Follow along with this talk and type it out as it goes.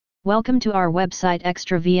Welcome to our website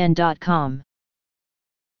extravn.com.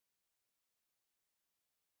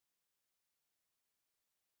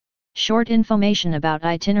 Short information about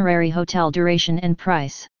itinerary, hotel duration and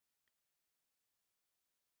price.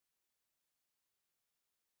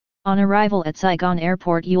 On arrival at Saigon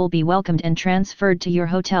Airport, you will be welcomed and transferred to your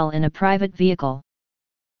hotel in a private vehicle.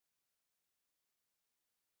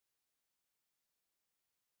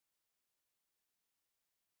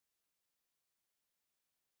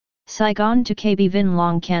 Saigon to Cai Be, Vinh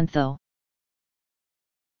Long, Can Tho.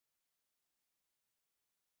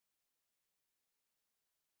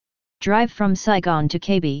 Drive from Saigon to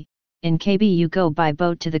Cai Be. In Cai Be you go by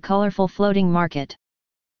boat to the colorful floating market.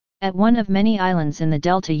 At one of many islands in the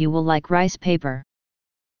delta you will like rice paper.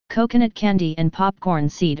 Coconut candy and popcorn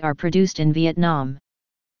seed are produced in Vietnam.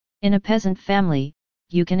 In a peasant family,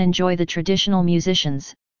 you can enjoy the traditional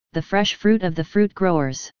musicians, the fresh fruit of the fruit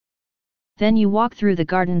growers. Then you walk through the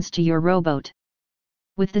gardens to your rowboat.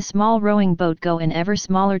 With the small rowing boat go in ever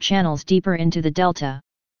smaller channels deeper into the delta.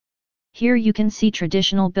 Here you can see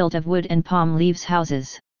traditional built of wood and palm leaves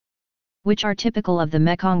houses, which are typical of the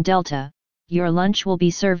Mekong Delta. Your lunch will be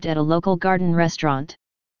served at a local garden restaurant.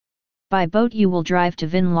 By boat you will drive to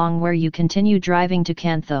Vinh Long, where you continue driving to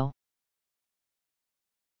Can Tho.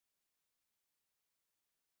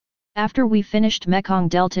 After we finished Mekong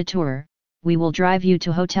Delta tour, we will drive you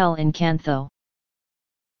to hotel in Can Tho.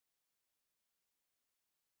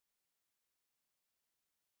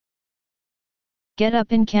 Get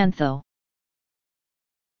up in Can Tho.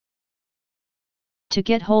 To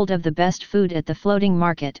get hold of the best food at the floating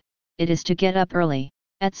market, it is to get up early.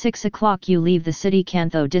 At 6 o'clock you leave the city Can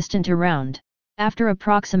Tho, distant around. After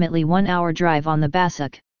approximately 1 hour drive on the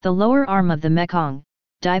Basuk, the lower arm of the Mekong,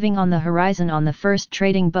 diving on the horizon on the first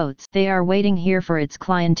trading boats. They are waiting here for its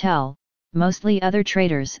clientele, mostly other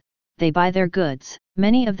traders. They buy their goods.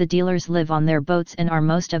 Many of the dealers live on their boats and are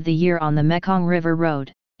most of the year on the Mekong River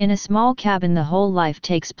Road. In a small cabin the whole life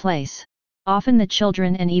takes place. Often the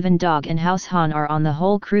children and even dog and house han are on the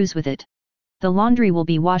whole cruise with it. The laundry will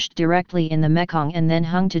be washed directly in the Mekong and then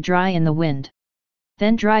hung to dry in the wind.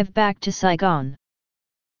 Then drive back to Saigon.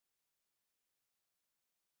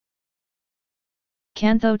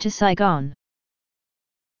 Can Tho to Saigon.